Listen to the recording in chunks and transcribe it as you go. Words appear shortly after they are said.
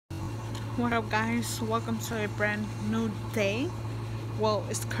What up, guys? Welcome to a brand new day. Well,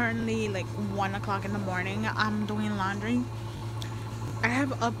 it's currently like 1 o'clock in the morning. I'm doing laundry. I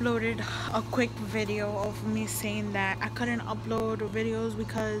have uploaded a quick video of me saying that I couldn't upload videos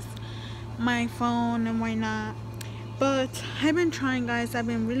because my phone and why not. But I've been trying, guys. I've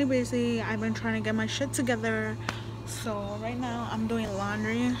been really busy. I've been trying to get my shit together. So right now I'm doing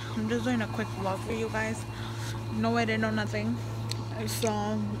laundry. I'm just doing a quick vlog for you guys. No edit, no nothing.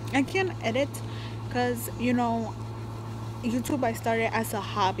 So I can't edit because YouTube I started as a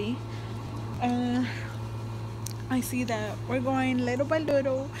hobby, and I see that we're going little by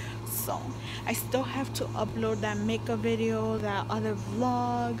little, so I still have to upload that makeup video, that other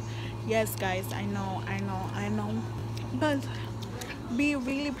vlog. Yes, guys, I know, but be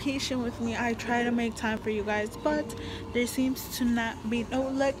really patient with me. I try to make time for you guys, but there seems to not be no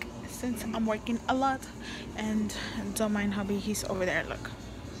luck since I'm working a lot. And don't mind hubby, he's over there. Look,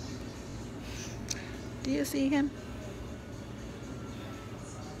 do you see him?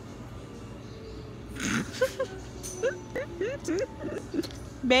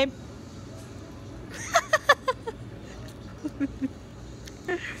 Babe.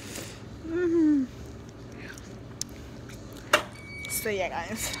 So yeah,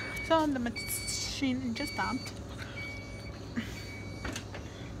 guys, so the machine just stopped.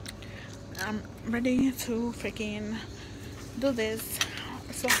 I'm ready to freaking do this.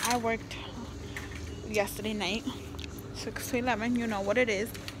 So I worked yesterday night, 6 to 11. You know what it is.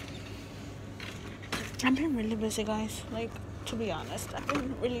 I've been really busy, guys. Like, to be honest, I've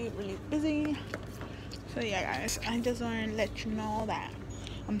been really busy. So yeah, guys, I just want to let you know that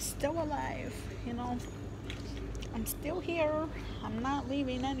I'm still alive. I'm still here. I'm not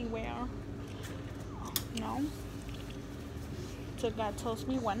leaving anywhere. So God tells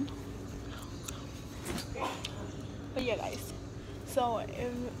me when. But yeah, guys, so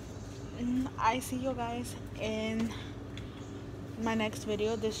if I see you guys in my next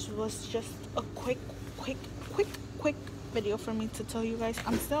video. This was just a quick video for me to tell you guys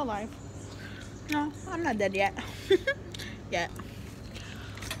I'm still alive. No, I'm not dead yet. Yet.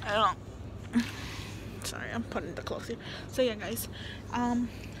 I don't. Sorry, I'm putting the clothes here. So yeah, guys,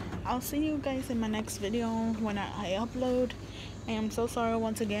 I'll see you guys in my next video when I upload. I am so sorry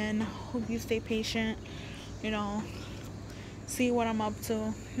once again. Hope you stay patient. See what I'm up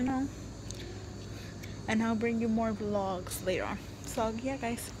to. And I'll bring you more vlogs later on. So yeah,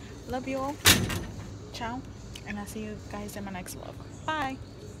 guys, love you all. Ciao, and I'll see you guys in my next vlog. Bye.